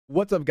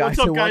What's up, guys? What's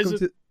up, and guys?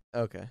 welcome to...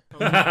 Okay.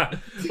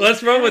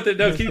 Let's run with it.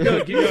 No, keep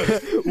going.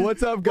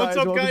 What's up, guys?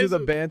 Welcome to the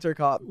Banter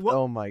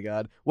Oh my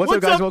God. What's up,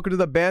 What's guys? up? Welcome to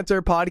the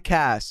Banter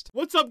Podcast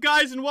What's up,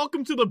 guys, and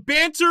welcome to the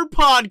Banter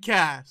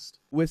Podcast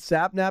with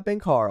Sapnap and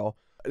Carl.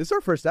 This is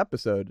our first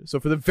episode. So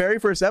for the very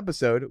first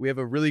episode, we have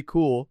a really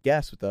cool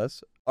guest with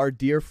us, our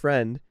dear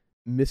friend,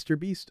 Mr.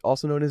 Beast,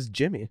 also known as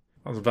Jimmy.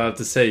 I was about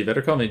to say, you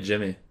better call me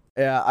Jimmy.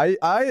 Yeah,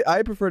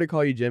 I prefer to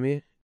call you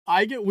Jimmy.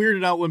 I get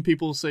weirded out when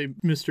people say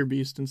Mr.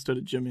 Beast instead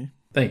of Jimmy.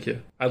 Thank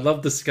you. I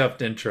love the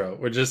scuffed intro.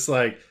 We're just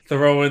like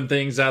throwing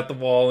things at the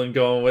wall and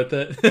going with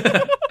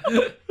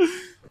it.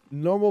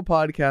 Normal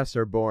podcasts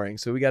are boring,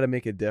 so we got to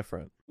make it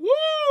different.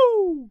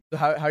 Woo! So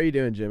how are you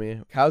doing,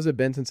 Jimmy? How's it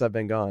been since I've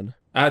been gone?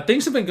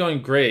 Things have been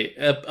going great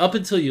up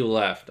until you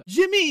left.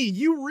 Jimmy,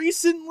 you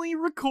recently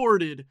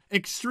recorded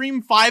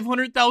Extreme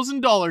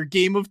 $500,000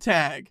 Game of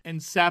Tag,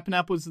 and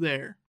Sapnap was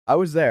there. I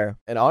was there,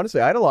 and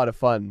honestly, I had a lot of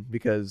fun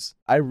because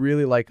I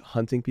really like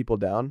hunting people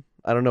down.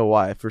 I don't know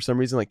why. For some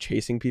reason, like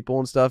chasing people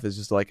and stuff is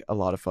just like a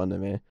lot of fun to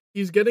me.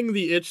 He's getting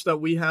the itch that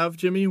we have,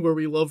 Jimmy, where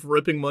we love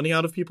ripping money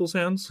out of people's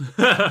hands.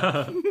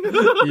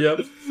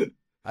 Yep.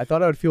 I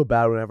thought I would feel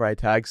bad whenever I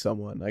tag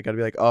someone. Like I'd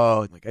be like,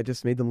 oh, like I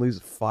just made them lose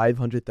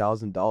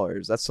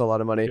 $500,000. That's a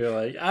lot of money. You're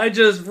like, I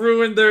just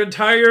ruined their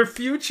entire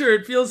future.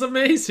 It feels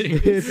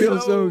amazing. It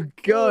feels so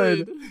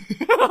good.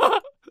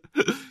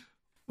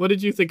 What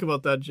did you think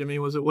about that, Jimmy?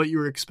 Was it what you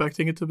were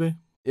expecting it to be?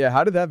 Yeah,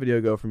 how did that video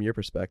go from your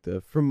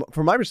perspective? From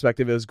my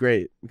perspective, it was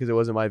great because it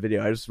wasn't my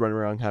video. I just run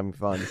around having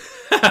fun.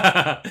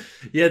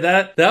 Yeah,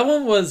 that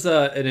one was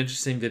an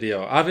interesting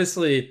video.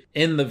 Obviously,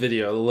 in the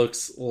video, it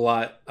looks a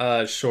lot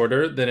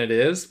shorter than it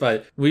is,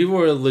 but we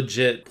were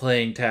legit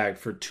playing tag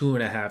for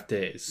 2.5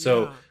 days.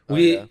 So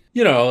Yeah.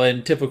 you know,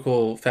 in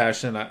typical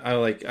fashion,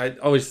 I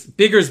always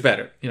bigger's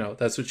better. You know,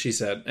 that's what she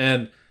said,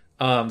 and.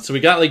 So we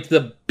got like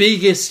the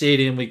biggest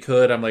stadium we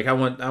could. I'm like, I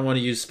want to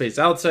use space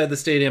outside the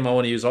stadium. I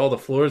want to use all the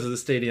floors of the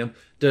stadium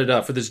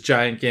for this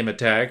giant game of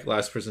tag.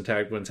 Last person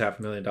tagged wins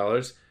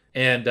 $500,000.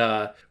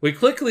 And we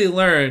quickly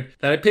learned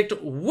that I picked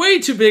way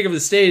too big of a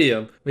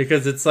stadium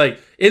because it's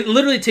like, it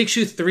literally takes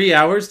you 3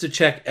 hours to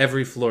check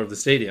every floor of the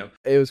stadium.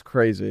 It was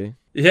crazy.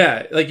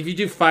 Yeah, like if you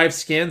do 5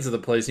 scans of the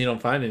place and you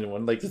don't find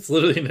anyone, like it's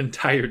literally an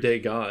entire day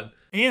gone.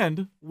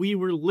 And we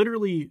were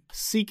literally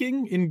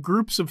seeking in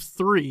groups of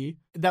 3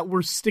 that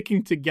were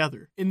sticking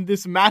together in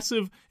this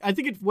massive, I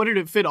think what did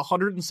it fit,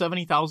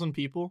 170,000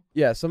 people?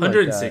 Yeah, something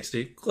 160,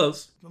 like that.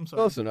 close. I'm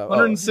sorry. Close enough.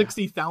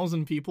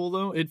 160,000 people,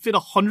 though. It fit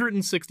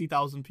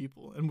 160,000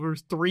 people, and we're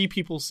 3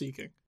 people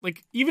seeking.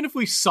 Like, even if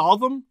we saw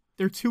them,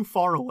 they're too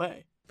far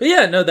away. But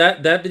yeah, no,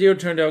 that video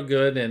turned out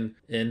good, and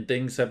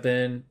things have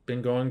been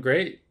going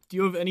great. Do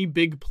you have any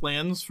big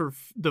plans for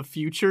the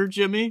future,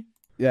 Jimmy?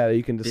 Yeah,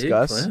 you can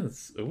discuss. Big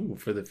plans. Ooh,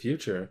 for the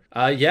future.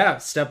 Yeah,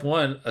 step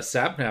 1, a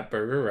Sapnap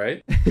burger,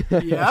 right?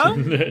 Yeah?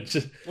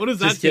 Just, What does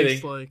that just kidding.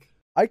 taste like?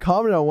 I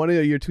commented on one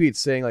of your tweets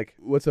saying, like,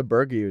 what's a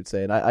burger you would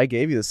say? And I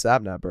gave you the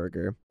Sapnap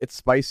burger. It's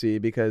spicy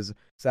because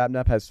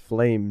Sapnap has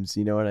flames,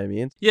 you know what I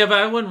mean? Yeah, but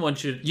I wouldn't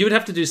want you would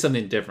have to do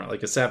something different,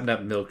 like a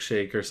Sapnap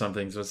milkshake or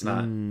something, so it's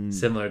not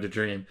similar to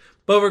Dream.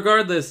 But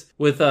regardless,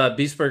 with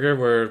Beast Burger,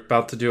 we're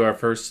about to do our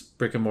first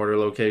brick and mortar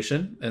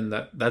location, and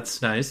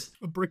that's nice.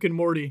 A brick and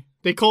Morty.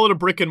 They call it a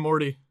brick and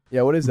Morty.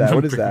 Yeah, what is that?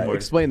 What is Brick and that? Morty.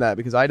 Explain that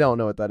because I don't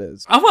know what that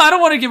is. I don't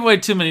want to give away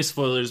too many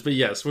spoilers, but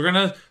yes, we're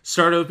going to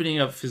start opening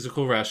up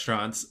physical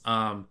restaurants.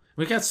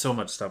 We got so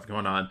much stuff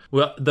going on.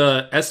 Well,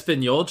 the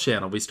Espanol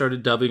channel, we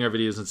started dubbing our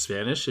videos in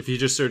Spanish. If you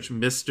just search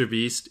Mr.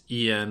 Beast,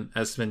 EN,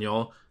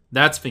 Espanol,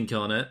 that's been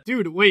killing it.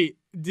 Dude, wait.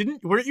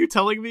 Weren't you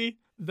telling me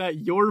that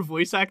your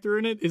voice actor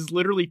in it is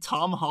literally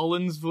Tom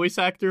Holland's voice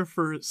actor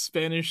for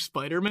Spanish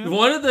Spider-Man?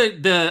 One of so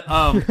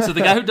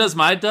the guy who does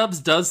my dubs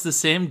does the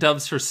same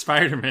dubs for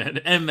Spider-Man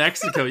in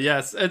Mexico,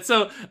 yes. And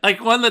so,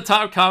 like, one of the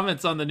top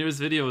comments on the newest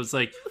video was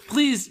like,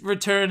 please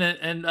return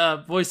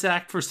and voice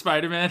act for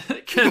Spider-Man,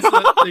 because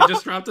they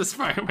just dropped a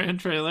Spider-Man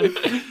trailer.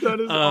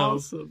 That is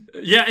awesome.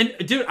 Yeah,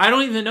 and dude, I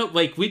don't even know,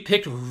 like, we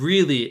picked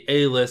really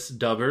A-list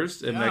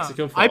dubbers in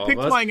Mexico for I all picked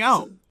of us. mine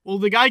out. Well,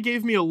 the guy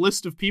gave me a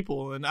list of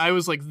people, and I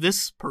was like,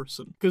 this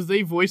person. Because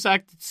they voice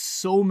acted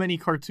so many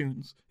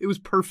cartoons. It was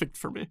perfect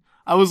for me.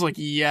 I was like,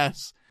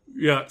 yes.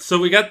 Yeah, so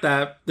we got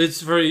that.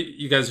 It's for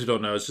you guys who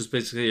don't know. It's just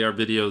basically our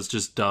videos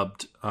just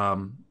dubbed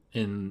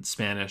in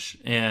Spanish.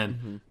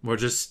 And we're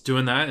just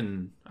doing that,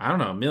 and I don't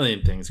know, a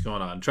million things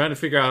going on. Trying to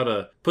figure out how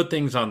to put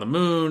things on the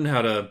moon,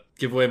 how to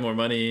give away more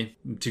money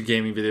to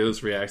gaming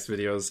videos, reacts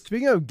videos.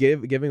 Speaking of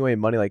giving away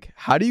money, like,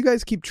 how do you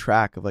guys keep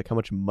track of like how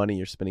much money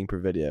you're spending per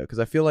video? Because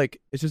I feel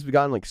like it's just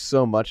gotten like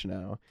so much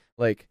now.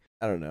 Like,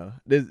 I don't know.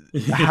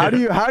 How do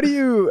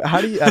you? I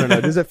don't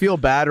know. Does it feel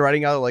bad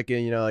writing out like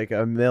like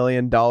 $1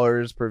 million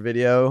per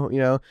video? You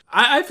know.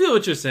 I feel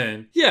what you're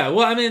saying. Yeah.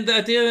 Well, I mean,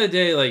 at the end of the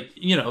day, like,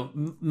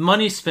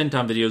 money spent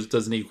on videos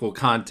doesn't equal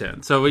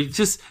content. So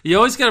you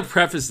always got to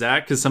preface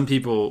that, because some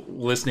people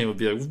listening would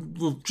be like,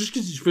 well, just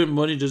because you spend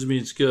money doesn't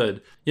mean it's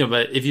good.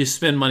 but if you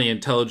spend money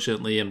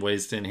intelligently in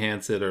ways to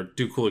enhance it or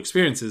do cool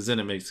experiences, then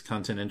it makes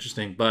content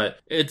interesting. But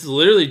it's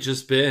literally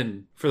just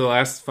been for the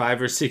last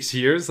 5 or 6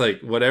 years,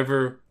 like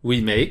whatever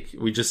we make,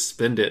 we just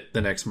spend it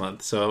the next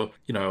month. So,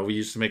 we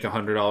used to make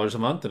 $100 a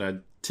month and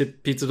I'd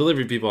tip pizza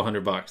delivery people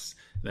 $100.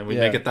 Then we'd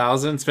make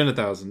 1,000, spend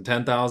 1,000,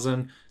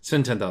 10,000,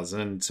 spend 10,000.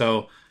 And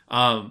so,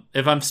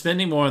 if I'm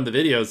spending more on the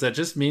videos, that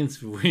just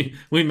means we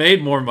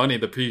made more money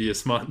the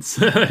previous months.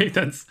 Like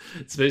that's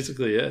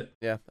basically it.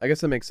 Yeah, I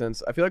guess that makes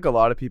sense. I feel like a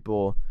lot of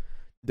people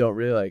don't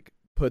really like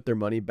put their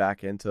money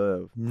back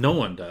into. No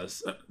one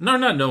does. No,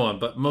 not no one,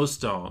 but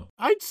most don't.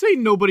 I'd say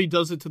nobody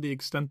does it to the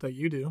extent that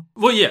you do.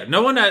 Well, yeah,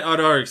 no one at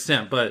our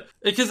extent, but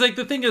because like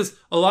the thing is,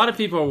 a lot of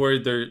people are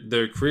worried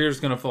their career is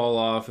going to fall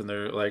off, and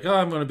they're like, oh,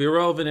 I'm going to be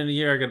irrelevant in a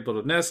year. I got to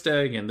build a nest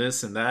egg and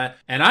this and that.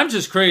 And I'm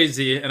just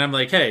crazy, and I'm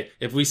like, hey,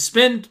 if we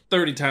spend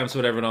 30 times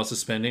what everyone else is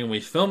spending, and we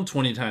film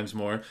 20 times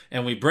more,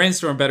 and we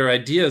brainstorm better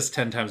ideas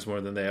 10 times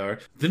more than they are,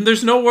 then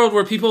there's no world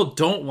where people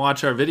don't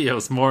watch our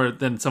videos more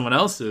than someone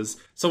else's.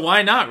 So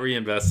why not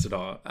reinvest it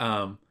all?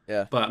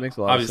 Yeah, but makes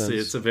a lot obviously of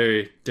sense. it's a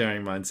very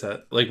daring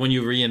mindset. Like when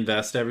you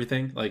reinvest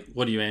everything, like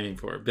what are you aiming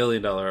for? $1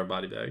 billion or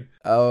body bag?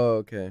 Oh,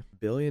 okay. $1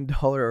 billion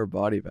or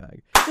body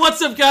bag.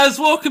 What's up, guys?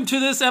 Welcome to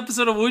this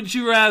episode of Would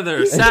You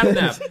Rather.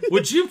 Sapnap,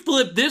 would you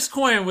flip this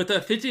coin with a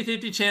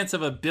 50-50 chance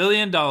of $1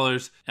 billion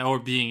or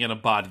being in a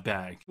body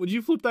bag? Would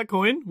you flip that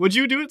coin? Would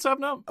you do it,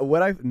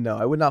 Sapnap? No,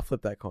 I would not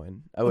flip that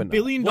coin. I would $1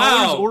 billion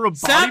Wow. or a body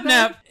Sapnap,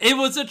 bag? it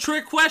was a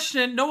trick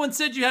question. No one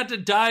said you had to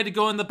die to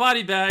go in the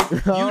body bag.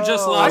 You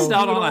just Oh. lost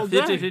out I'd do it on a all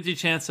day. 50-50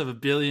 chance of $1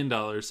 billion.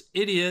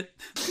 Idiot.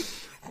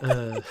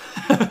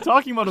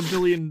 Talking about $1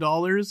 billion,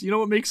 you know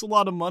what makes a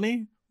lot of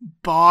money?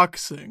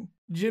 Boxing.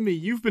 Jimmy,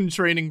 you've been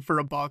training for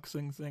a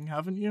boxing thing,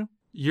 haven't you?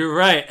 You're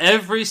right.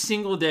 Every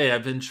single day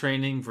I've been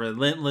training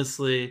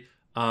relentlessly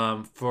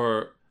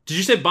for... Did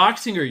you say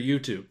boxing or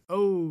YouTube?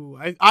 Oh,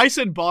 I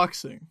said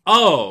boxing.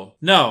 Oh,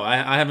 no.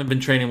 I haven't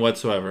been training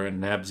whatsoever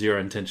and have zero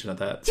intention of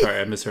that.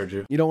 Sorry, I misheard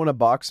you. You don't want to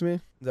box me?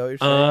 Is that what you're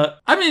saying?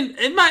 I mean,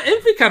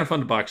 it'd be kind of fun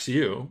to box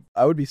you.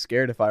 I would be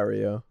scared if I were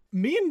you.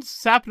 Me and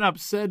Sapnap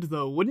said,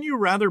 though, wouldn't you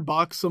rather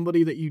box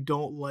somebody that you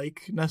don't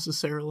like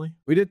necessarily?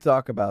 We did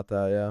talk about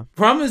that, yeah.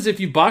 Problem is,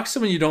 if you box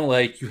someone you don't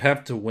like, you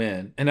have to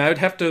win. And I would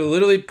have to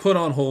literally put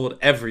on hold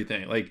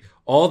everything. Like,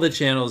 all the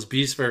channels,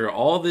 Beast Burger,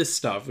 all this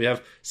stuff. We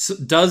have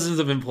dozens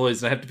of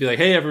employees, and I have to be like,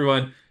 hey,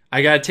 everyone,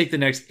 I got to take the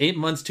next 8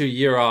 months to a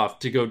year off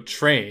to go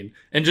train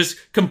and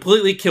just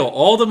completely kill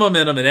all the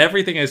momentum and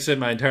everything I spent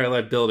my entire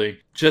life building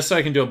just so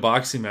I can do a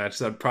boxing match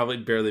that would probably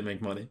barely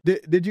make money.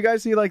 Did you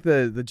guys see like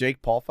the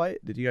Jake Paul fight?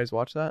 Did you guys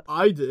watch that?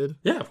 I did.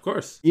 Yeah, of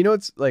course. You know,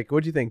 it's like,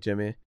 what'd you think,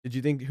 Jimmy? Who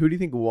do you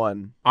think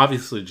won?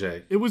 Obviously,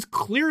 Jake. It was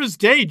clear as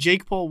day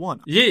Jake Paul won.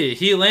 Yeah,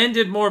 he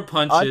landed more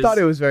punches. I thought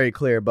it was very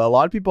clear, but a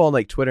lot of people on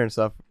like Twitter and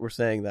stuff were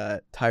saying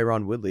that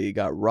Tyron Woodley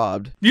got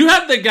robbed. You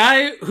have the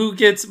guy who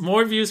gets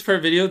more views per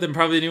video than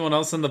probably anyone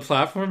else on the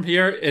platform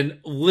here and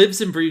lives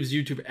and breathes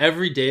YouTube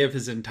every day of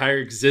his entire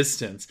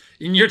existence.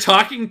 And you're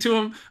talking to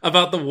him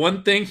about the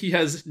one thing he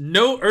has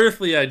no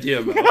earthly idea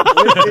about.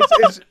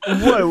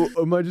 What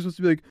am I just supposed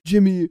to be like,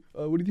 Jimmy?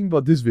 What do you think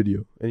about this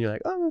video? And you're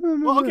like, oh,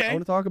 Well, okay. I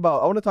want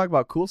to talk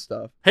about cool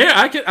stuff. Hey,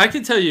 I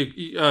can tell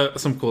you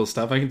some cool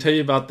stuff. I can tell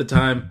you about the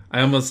time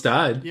I almost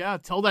died. Yeah,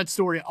 tell that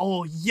story.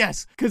 Oh,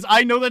 yes, because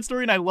I know that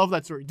story and I love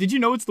that story. Did you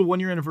know it's the 1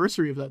 year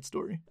anniversary of that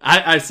story?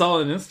 I saw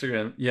it on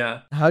Instagram.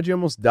 Yeah. How'd you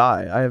almost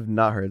die? I have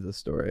not heard this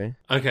story.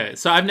 Okay,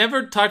 so I've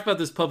never talked about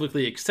this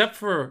publicly except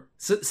for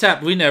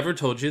Sap. We never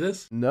told you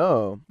this.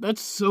 No.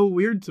 That's so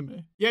weird to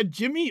me. Yeah,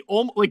 Jimmy,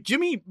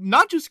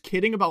 not just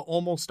kidding about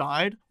almost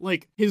died.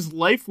 Like, his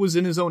life was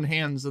in his own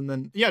hands, and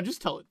then, yeah,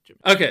 just tell it, Jimmy.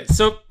 Okay,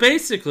 so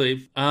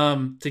basically,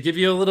 to give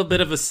you a little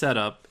bit of a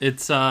setup,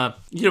 it's,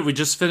 we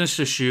just finished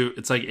a shoot.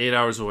 It's like 8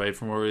 hours away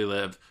from where we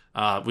live.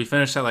 We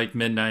finished at like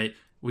midnight.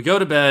 We go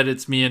to bed.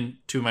 It's me and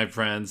two of my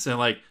friends. And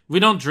like, we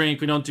don't drink.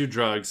 We don't do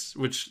drugs,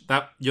 which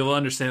that you'll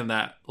understand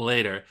that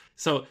later.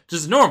 So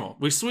just normal.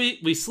 We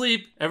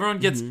sleep. Everyone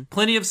gets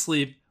plenty of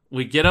sleep.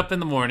 We get up in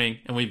the morning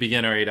and we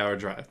begin our 8 hour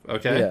drive.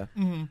 Okay. Yeah.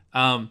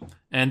 Mm-hmm.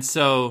 And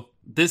so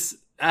this,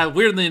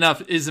 weirdly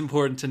enough, is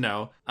important to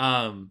know.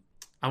 I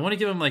want to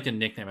give him like a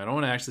nickname. I don't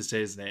want to actually say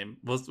his name.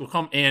 We'll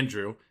call him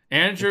Andrew.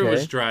 Andrew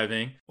was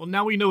driving. Well,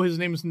 now we know his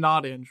name's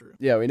not Andrew.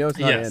 Yeah, we know it's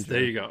not Yes, Andrew.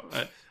 there you go.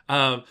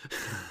 I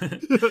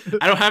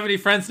don't have any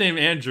friends named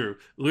Andrew,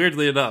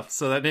 weirdly enough,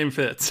 so that name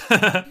fits.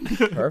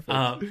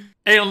 Perfect.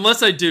 Hey,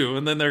 unless I do,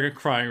 and then they're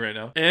crying right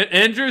now.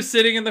 Andrew's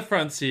sitting in the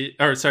front seat,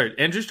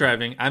 Andrew's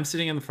driving, I'm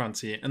sitting in the front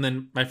seat, and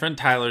then my friend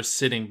Tyler's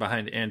sitting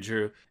behind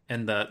Andrew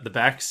in the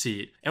back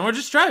seat, and we're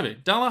just driving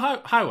down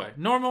the highway,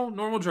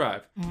 normal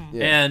drive.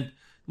 Yeah. And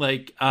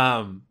like,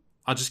 I'll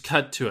just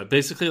cut to it.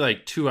 Basically,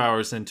 like 2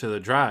 hours into the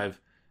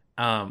drive,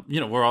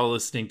 we're all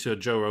listening to a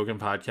Joe Rogan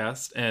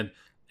podcast, and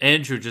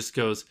Andrew just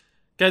goes,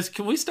 guys,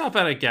 can we stop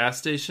at a gas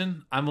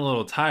station? I'm a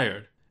little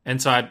tired.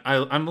 And so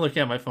I'm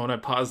looking at my phone. I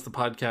pause the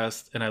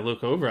podcast and I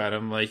look over at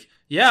him like,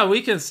 yeah,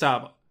 we can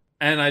stop.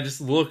 And I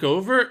just look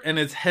over and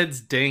his head's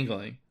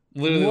dangling.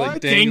 Literally What?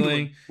 like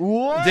dangling.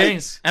 What?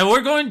 And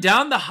we're going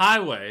down the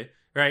highway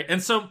right?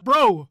 And so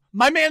Bro,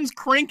 my man's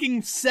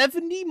cranking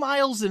 70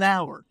 miles an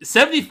hour.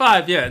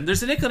 75, yeah. And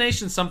there's an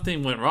inclination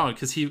something went wrong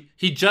because he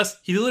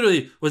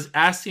literally was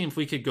asking if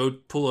we could go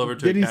pull over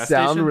to Did a he gas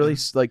sound station. really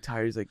like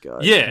tired? He's like,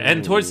 God. Yeah,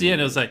 and towards the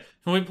end it was like,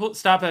 can we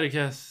stop at a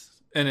gas?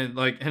 And it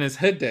and his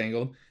head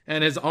dangled,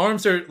 and his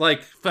arms are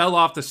like fell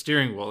off the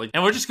steering wheel,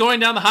 and we're just going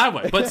down the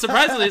highway. But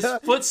surprisingly, his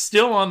foot's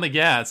still on the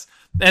gas.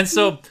 And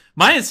so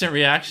my instant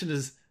reaction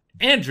is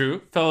Andrew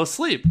fell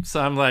asleep.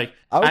 So I'm like,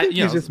 I would think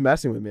he's just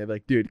messing with me. I'm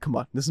like, dude, come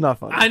on, this is not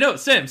funny. I know,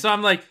 same. So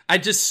I'm like, I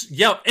just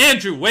yell,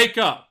 Andrew, wake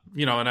up.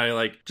 And I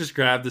like just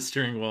grab the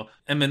steering wheel.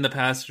 I'm in the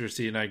passenger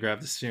seat and I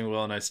grab the steering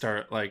wheel and I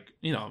start like,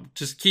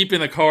 just keeping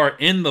the car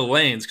in the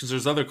lanes because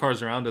there's other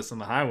cars around us on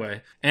the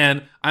highway.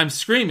 And I'm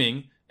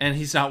screaming and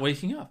he's not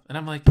waking up. And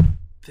I'm like,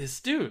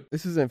 this dude.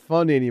 This isn't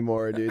funny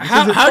anymore, dude.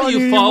 How do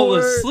you fall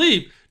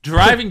asleep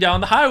driving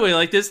down the highway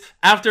like this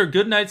after a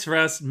good night's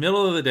rest,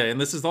 middle of the day? And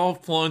this is all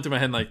flowing through my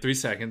head in like 3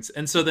 seconds.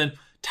 And so then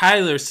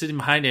Tyler, sitting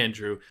behind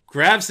Andrew,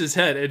 grabs his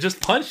head and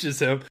just punches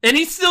him. And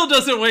he still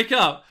doesn't wake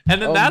up.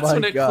 And then that's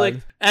when it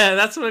clicked. And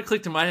that's when it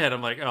clicked in my head.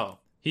 I'm like, oh,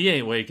 he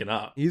ain't waking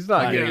up. He's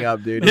not getting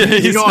up, dude.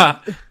 He's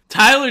not.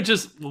 Tyler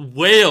just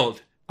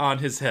wailed on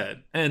his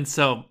head. And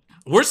so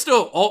we're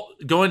still all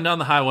going down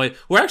the highway.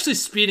 We're actually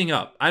speeding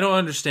up. I don't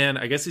understand.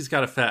 I guess he's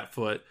got a fat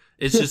foot.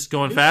 It's just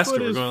going faster.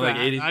 We're going fat.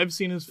 like 80. I've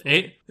seen his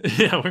foot.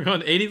 Yeah, we're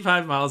going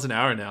 85 miles an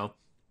hour now.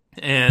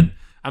 And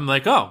I'm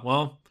like, oh,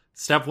 well,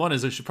 step one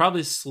is I should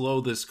probably slow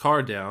this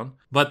car down.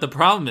 But the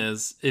problem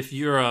is if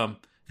you're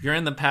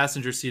in the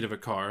passenger seat of a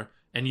car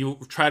and you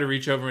try to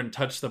reach over and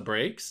touch the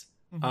brakes,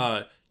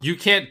 you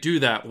can't do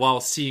that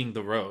while seeing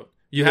the road.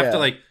 You have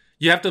to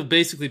you have to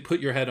basically put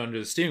your head under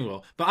the steering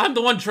wheel. But I'm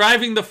the one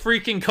driving the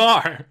freaking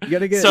car. You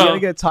gotta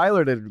get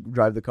Tyler to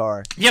drive the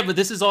car. Yeah, but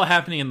this is all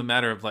happening in the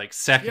matter of like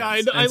seconds.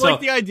 Yeah, I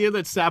like the idea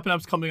that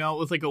Sapnap's coming out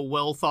with like a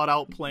well thought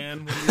out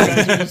plan when you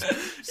guys are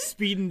just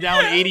speeding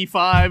down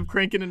 85,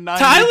 cranking a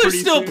 90. Tyler's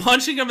still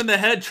punching him in the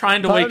head,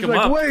 trying to wake him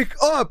up. Wake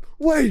up!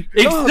 Wake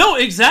up! No,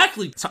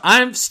 exactly. So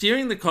I'm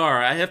steering the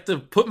car. I have to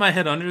put my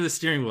head under the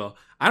steering wheel.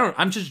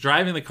 I'm just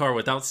driving the car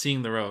without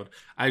seeing the road.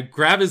 I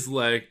grab his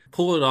leg,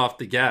 pull it off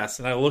the gas,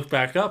 and I look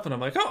back up and I'm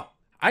like, oh,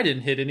 I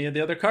didn't hit any of the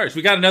other cars.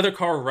 We got another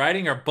car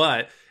riding our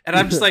butt. And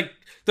I'm just like,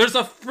 there's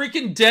a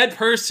freaking dead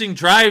person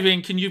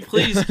driving. Can you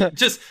please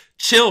just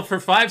chill for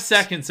 5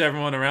 seconds,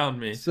 everyone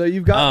around me? So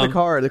you've got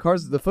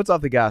the foot's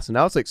off the gas, and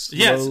now it's like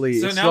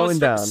slowly slowing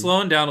down.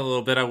 Slowing down a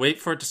little bit. I wait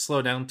for it to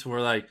slow down to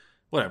where like,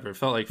 whatever, it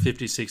felt like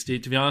 50, 60.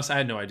 To be honest, I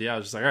had no idea. I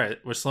was just like, all right,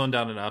 we're slowing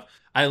down enough.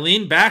 I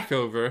lean back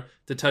over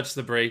to touch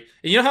the brake.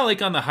 And you know how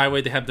like on the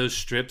highway they have those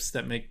strips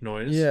that make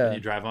noise when you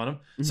drive on them?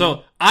 Mm-hmm.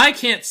 So I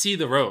can't see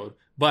the road,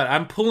 but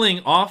I'm pulling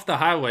off the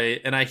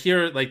highway and I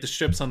hear like the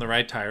strips on the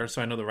right tire.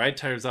 So I know the right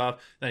tire's off.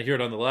 And I hear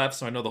it on the left.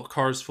 So I know the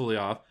car's fully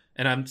off.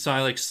 And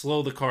I like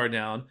slow the car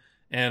down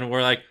and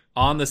we're like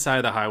on the side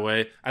of the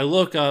highway. I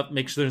look up,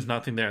 make sure there's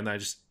nothing there. And then I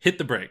just hit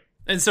the brake.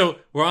 And so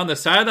we're on the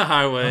side of the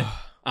highway.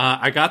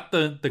 I got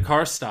the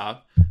car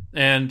stopped,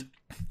 and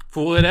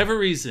for whatever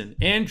reason,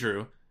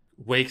 Andrew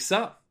wakes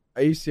up.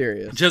 Are you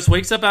serious? Just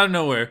wakes up out of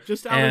nowhere.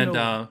 Just out of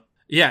nowhere.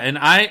 Yeah, and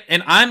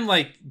I'm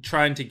like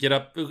trying to get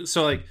up.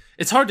 So like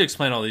it's hard to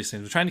explain all these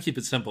things. We're trying to keep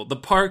it simple. The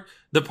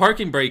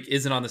parking brake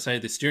isn't on the side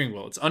of the steering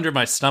wheel. It's under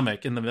my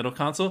stomach in the middle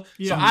console.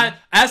 Yeah. So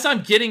as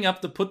I'm getting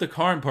up to put the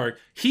car in park,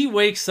 he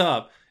wakes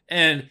up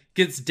and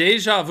gets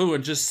deja vu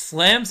and just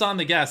slams on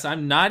the gas.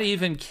 I'm not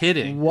even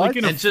kidding. What? Like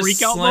in a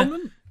freak out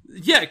moment?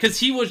 Yeah, because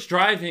he was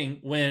driving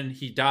when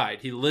he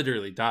died. He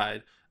literally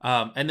died.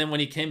 And then when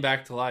he came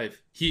back to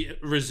life, he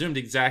resumed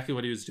exactly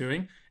what he was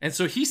doing. And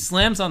so he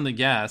slams on the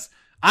gas.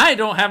 I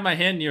don't have my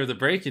hand near the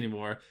brake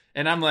anymore.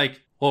 And I'm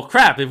like, well,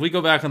 crap, if we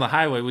go back on the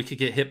highway, we could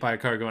get hit by a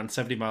car going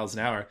 70 miles an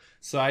hour.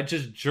 So I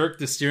just jerked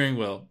the steering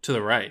wheel to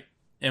the right.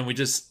 And we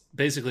just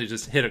basically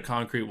just hit a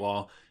concrete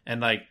wall. And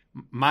like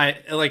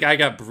I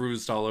got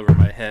bruised all over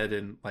my head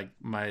and like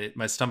my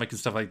stomach and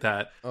stuff like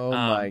that. Oh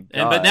my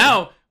God. But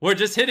now we're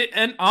just hitting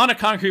and on a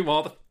concrete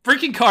wall. The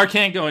freaking car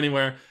can't go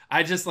anywhere.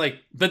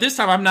 But this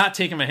time I'm not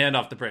taking my hand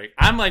off the brake.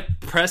 I'm like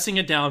pressing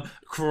it down,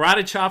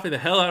 karate chopping the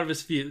hell out of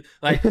his feet.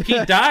 Like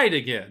he died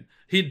again.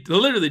 He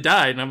literally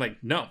died. And I'm like,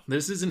 no,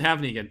 this isn't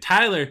happening again.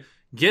 Tyler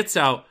gets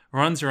out,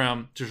 runs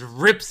around, just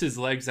rips his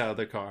legs out of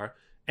the car.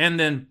 And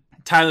then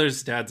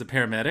Tyler's dad's a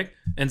paramedic.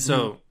 And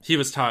so he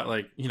was taught,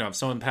 like, if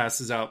someone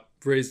passes out,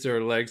 raise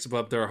their legs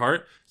above their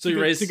heart. So he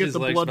raised his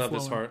legs above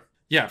his heart.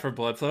 Yeah, for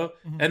blood flow.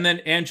 Mm-hmm. And then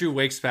Andrew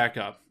wakes back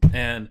up.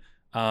 And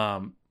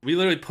we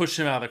literally pushed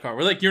him out of the car.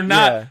 We're like, you're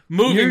not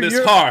moving this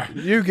car.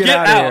 You get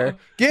out of here.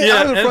 Get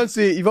out of the front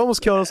seat. You've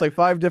almost killed us like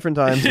 5 different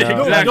times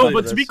now. Exactly. No,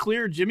 but to be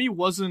clear, Jimmy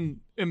wasn't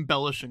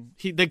embellishing.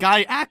 The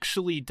guy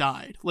actually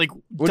died. Like,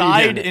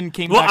 died and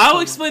came back. Well,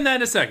 I'll explain that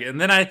in a second. And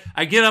then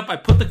I get up, I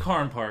put the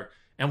car in park.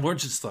 And we're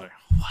just like,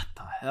 what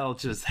the hell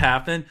just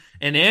happened?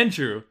 And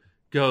Andrew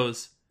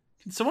goes,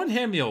 can someone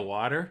hand me a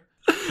water?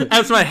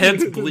 As my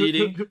head's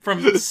bleeding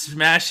from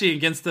smashing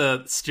against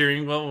the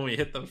steering wheel when we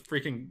hit the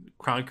freaking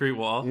concrete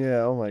wall.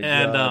 Yeah, oh my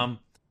God. And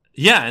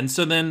Yeah, and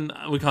so then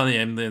we call the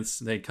ambulance.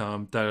 They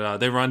come.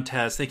 They run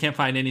tests. They can't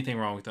find anything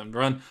wrong with him. They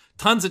run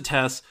tons of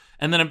tests,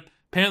 and then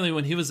apparently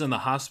when he was in the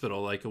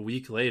hospital, like a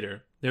week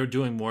later, they were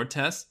doing more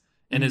tests,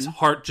 and his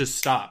heart just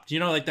stopped. You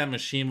know, like that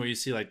machine where you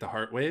see like the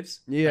heart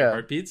waves, Yeah. like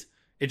heartbeats.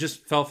 It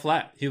just fell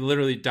flat. He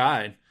literally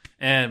died,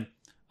 and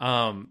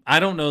I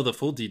don't know the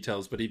full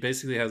details, but he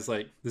basically has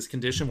like this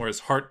condition where his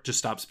heart just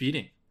stops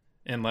beating,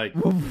 and like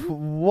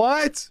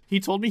What? He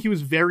told me he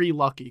was very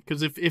lucky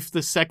because if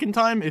the second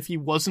time, if he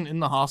wasn't in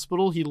the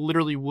hospital, he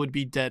literally would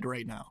be dead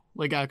right now.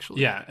 Like,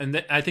 actually. yeah,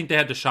 and I think they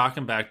had to shock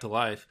him back to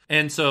life,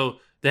 and so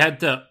they had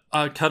to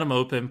cut him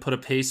open, put a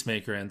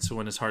pacemaker in, so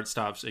when his heart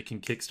stops, it can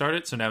kickstart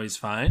it. So now he's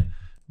fine,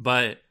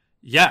 but.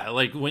 Yeah,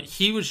 like when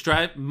he was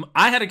driving,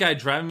 I had a guy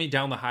driving me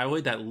down the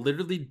highway that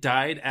literally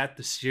died at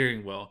the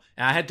steering wheel.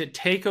 And I had to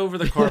take over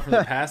the car from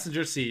the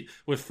passenger seat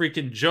with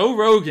freaking Joe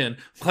Rogan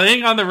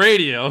playing on the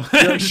radio.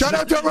 You're like, shut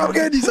up, Joe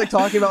Rogan. He's like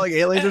talking about like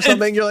aliens or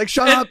something. You're like,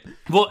 shut up.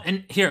 Well,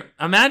 and here,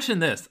 imagine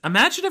this.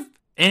 Imagine if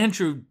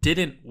Andrew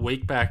didn't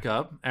wake back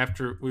up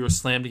after we were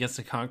slammed against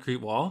a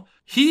concrete wall.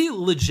 He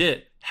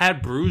legit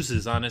had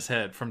bruises on his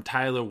head from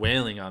Tyler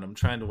wailing on him,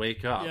 trying to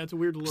wake up. Yeah, it's a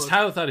weird look.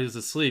 Tyler thought he was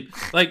asleep.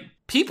 Like,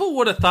 people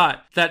would have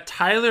thought that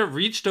Tyler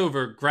reached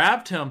over,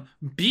 grabbed him,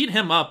 beat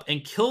him up,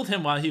 and killed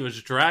him while he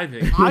was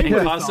driving, I and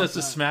would've caused thought us to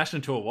that. smash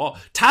into a wall.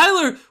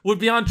 Tyler would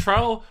be on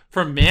trial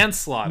for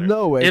manslaughter.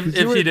 No way. If, 'cause if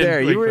you were he didn't there.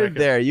 wake You were back up.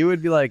 there. You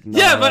would be like, no,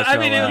 Yeah, but that's I not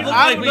mean, it allowed. looked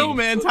I like don't we- know,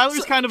 man.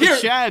 Tyler's kind of Here- a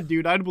Chad,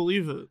 dude. I'd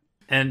believe it.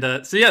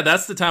 And so, yeah,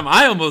 that's the time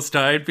I almost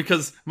died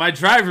because my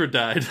driver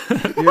died.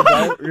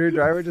 Your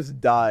driver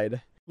just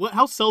died. What?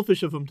 How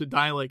selfish of him to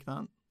die like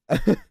that.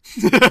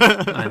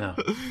 I know.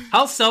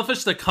 How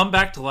selfish to come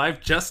back to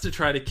life just to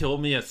try to kill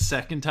me a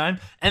second time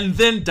and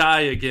then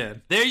die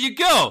again. There you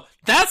go.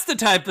 That's the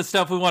type of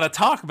stuff we want to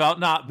talk about,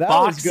 not That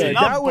was boxing. good.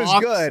 Not That was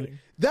boxing. good.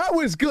 That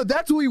was good.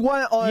 That's what we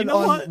want on, You know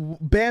on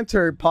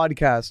Banter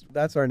Podcast.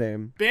 That's our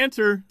name.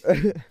 Banter,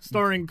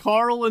 starring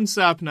Carl and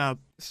Sapnap.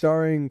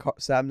 Starring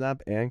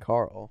Sapnap and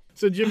Carl.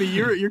 So Jimmy,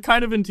 you're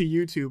kind of into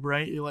YouTube,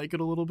 right? You like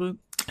it a little bit.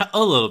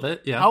 A little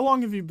bit, yeah. How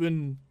long have you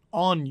been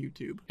on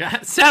YouTube? Yeah,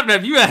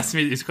 Sapnap, you asked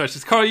me these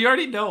questions. Carl, you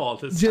already know all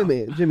this stuff.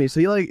 Jimmy, so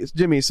you like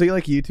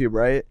YouTube,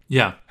 right?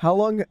 Yeah. How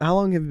long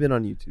have you been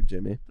on YouTube,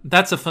 Jimmy?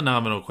 That's a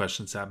phenomenal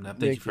question, Sapnap.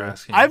 Thank you for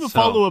asking. I have a So-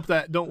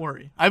 follow-up don't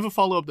worry. I have a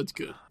follow-up that's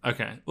good.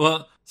 Okay.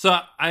 Well, so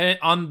I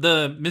on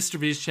the Mr.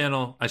 Beast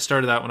channel, I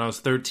started that when I was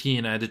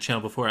 13. I had a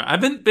channel before.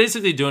 I've been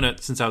basically doing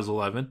it since I was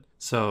 11.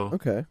 So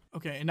Okay.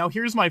 Okay, and now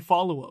here's my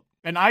follow-up.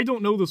 And I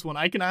don't know this one.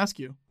 I can ask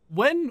you.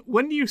 When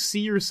do you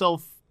see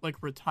yourself like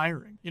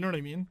retiring? You know what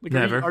I mean? Like,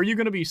 Never. Are you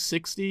going to be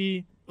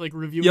 60 like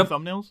reviewing Yep.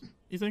 thumbnails,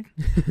 you think?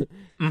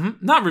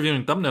 not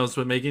reviewing thumbnails,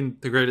 but making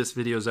the greatest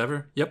videos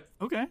ever. Yep.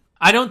 Okay.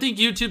 I don't think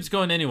YouTube's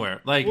going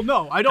anywhere. Like, Well,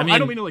 no, I don't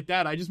mean- mean it like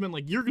that. I just meant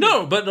like you're going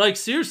no, but like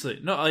seriously,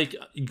 no, like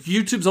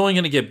YouTube's only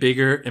going to get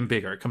bigger and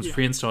bigger. It comes Yeah.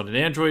 pre-installed in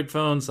Android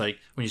phones. Like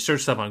when you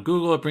search stuff on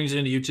Google, it brings you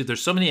into YouTube.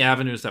 There's so many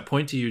avenues that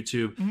point to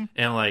YouTube, Mm-hmm.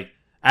 and like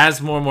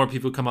as more and more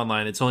people come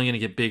online, it's only going to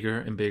get bigger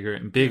and bigger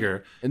and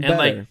bigger. And like,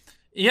 better.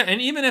 yeah,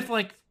 and even if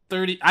like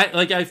 30,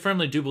 I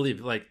firmly do believe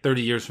like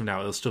 30 years from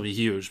now it'll still be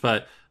huge.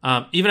 But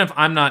even if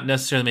I'm not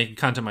necessarily making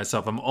content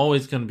myself, I'm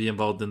always going to be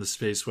involved in the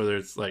space, whether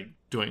it's like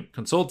doing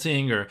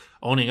consulting or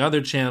owning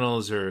other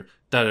channels or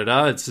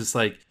da. It's just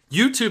like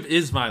YouTube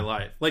is my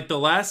life. Like the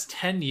last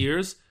 10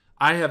 years,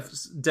 I have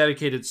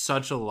dedicated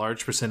such a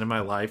large percent of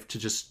my life to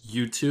just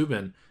YouTube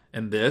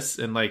and this,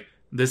 and like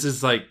this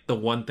is like the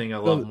one thing I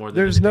love more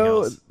than anything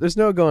else. There's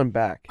no going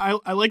back. I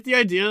like the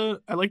idea.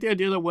 I like the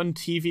idea that when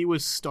TV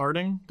was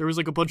starting, there was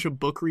like a bunch of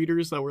book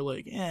readers that were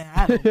like,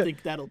 I don't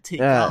think that'll take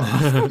Yeah.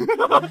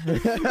 off.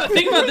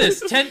 Think about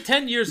this.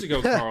 10 years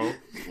ago, Carl.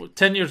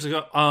 10 years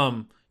ago,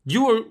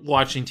 you were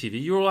watching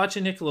TV. You were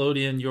watching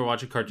Nickelodeon. You were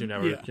watching Cartoon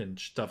Network and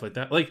stuff like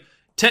that. Like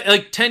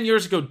 10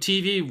 years ago,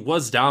 TV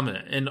was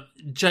dominant and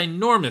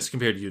ginormous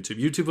compared to YouTube.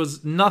 YouTube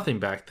was nothing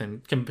back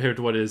then compared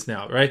to what it is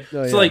now, right?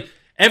 Oh, So yeah. like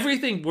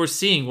everything we're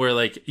seeing where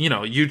like, you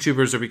know,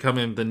 YouTubers are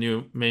becoming the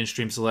new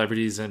mainstream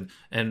celebrities and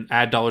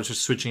ad dollars are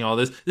switching all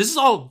this. This is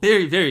all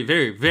very, very,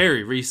 very,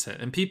 very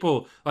recent. And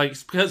people like,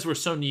 because we're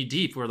so knee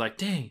deep, we're like,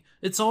 dang,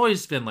 it's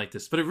always been like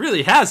this, but it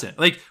really hasn't.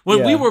 Like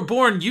when we Yeah. were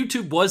born,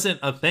 YouTube wasn't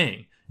a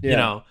thing, you Yeah.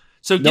 know?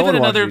 So No give it one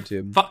watched another,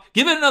 YouTube.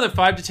 give it another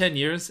 5 to 10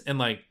 years and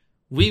like,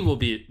 we will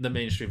be the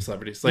mainstream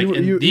celebrities. Like, do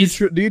and you these,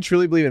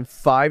 truly believe in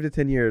 5 to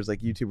 10 years, like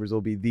YouTubers will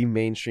be the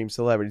mainstream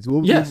celebrities?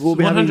 Yes, we'll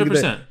be having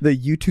 100%. the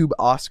YouTube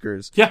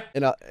Oscars. yeah,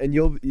 And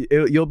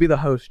you'll be the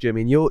host,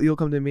 Jimmy, and you'll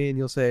come to me and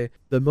you'll say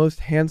the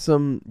most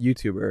handsome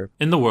YouTuber.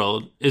 in the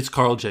world, it's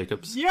Carl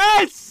Jacobs.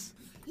 Yes!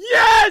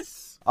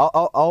 Yes!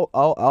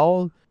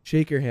 I'll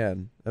shake your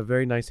hand, a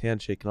very nice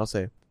handshake, and I'll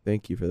say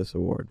thank you for this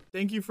award.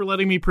 Thank you for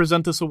letting me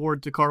present this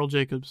award to Carl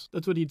Jacobs.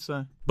 That's what he'd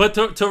say. But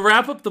to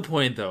wrap up the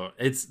point, though,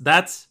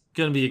 that's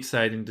going to be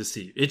exciting to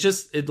see. It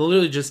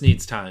literally just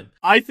needs time.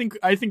 I think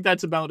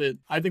that's about it.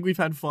 I think we've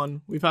had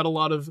fun. We've had a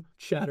lot of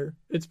chatter.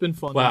 It's been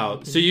fun. Wow.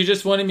 So you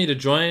just wanted me to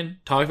join,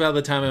 talk about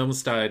the time I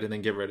almost died, and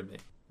then get rid of me.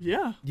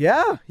 Yeah.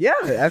 Yeah,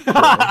 actually.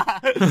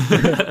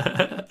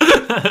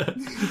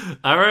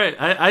 All right,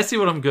 I see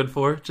what I'm good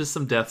for. Just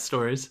some death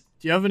stories.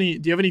 Do you have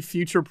any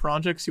future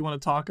projects you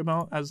want to talk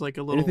about as like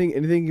a little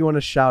Anything you want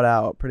to shout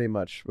out pretty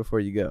much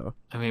before you go?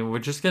 I mean, we're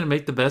just gonna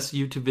make the best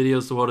YouTube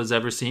videos the world has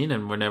ever seen,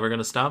 and we're never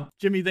gonna stop.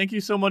 Jimmy, thank you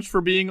so much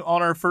for being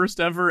on our first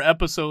ever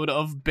episode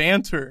of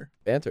Banter.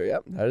 Banter,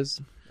 yep.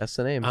 That's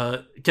the name.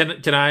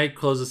 Can I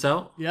close this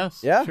out? Yes.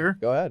 Yeah, Sure.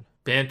 go ahead.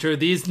 Banter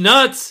these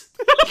nuts.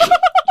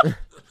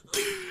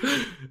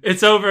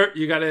 It's over.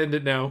 You gotta end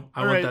it now.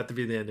 I want right. that to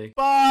be the ending.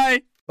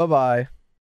 Bye. Bye-bye.